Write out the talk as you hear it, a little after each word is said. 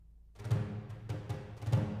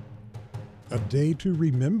A day to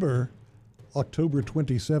remember, October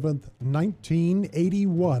 27th,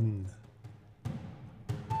 1981.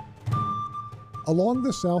 Along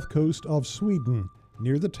the south coast of Sweden,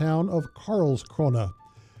 near the town of Karlskrona,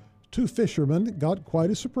 two fishermen got quite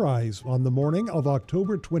a surprise on the morning of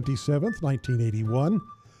October 27th, 1981.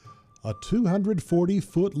 A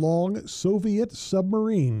 240-foot-long Soviet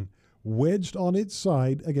submarine wedged on its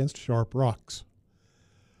side against sharp rocks.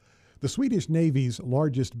 The Swedish Navy's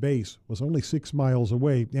largest base was only 6 miles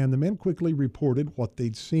away, and the men quickly reported what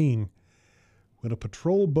they'd seen. When a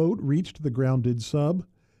patrol boat reached the grounded sub,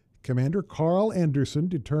 Commander Carl Anderson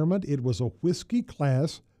determined it was a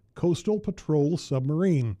Whiskey-class coastal patrol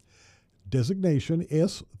submarine, designation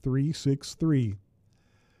S-363.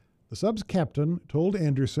 The sub's captain told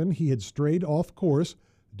Anderson he had strayed off course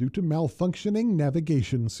due to malfunctioning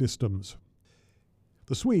navigation systems.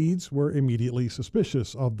 The Swedes were immediately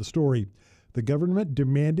suspicious of the story. The government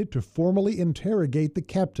demanded to formally interrogate the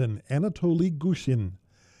captain, Anatoly Gushin.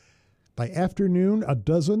 By afternoon, a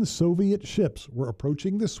dozen Soviet ships were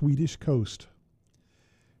approaching the Swedish coast.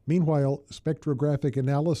 Meanwhile, spectrographic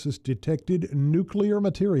analysis detected nuclear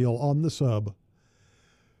material on the sub.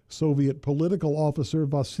 Soviet political officer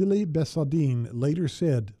Vasily Besadin later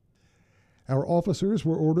said, "Our officers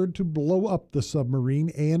were ordered to blow up the submarine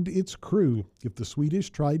and its crew if the Swedish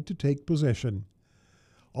tried to take possession.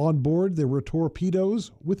 On board there were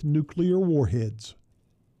torpedoes with nuclear warheads.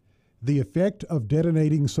 The effect of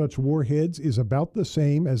detonating such warheads is about the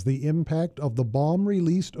same as the impact of the bomb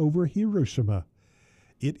released over Hiroshima.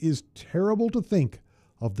 It is terrible to think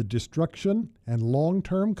of the destruction and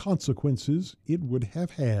long-term consequences it would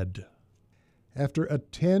have had." After a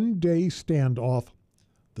 10-day standoff,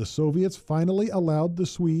 the Soviets finally allowed the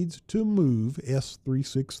Swedes to move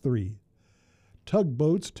S-363.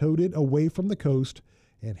 Tugboats towed it away from the coast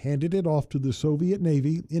and handed it off to the Soviet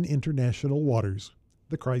Navy in international waters.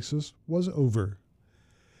 The crisis was over.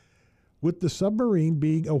 With the submarine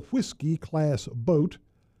being a Whiskey-class boat,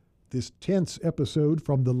 this tense episode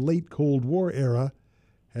from the late Cold War era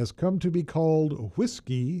has come to be called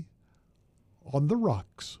Whiskey on the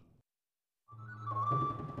Rocks.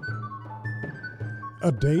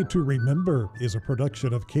 A Day to Remember is a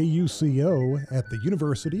production of KUCO at the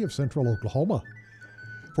University of Central Oklahoma.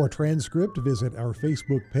 For a transcript, visit our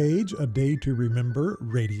Facebook page, A Day to Remember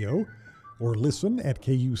Radio, or listen at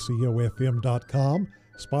KUCOFM.com,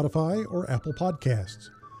 Spotify, or Apple Podcasts.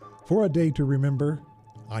 For A Day to Remember,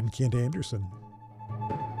 I'm Kent Anderson.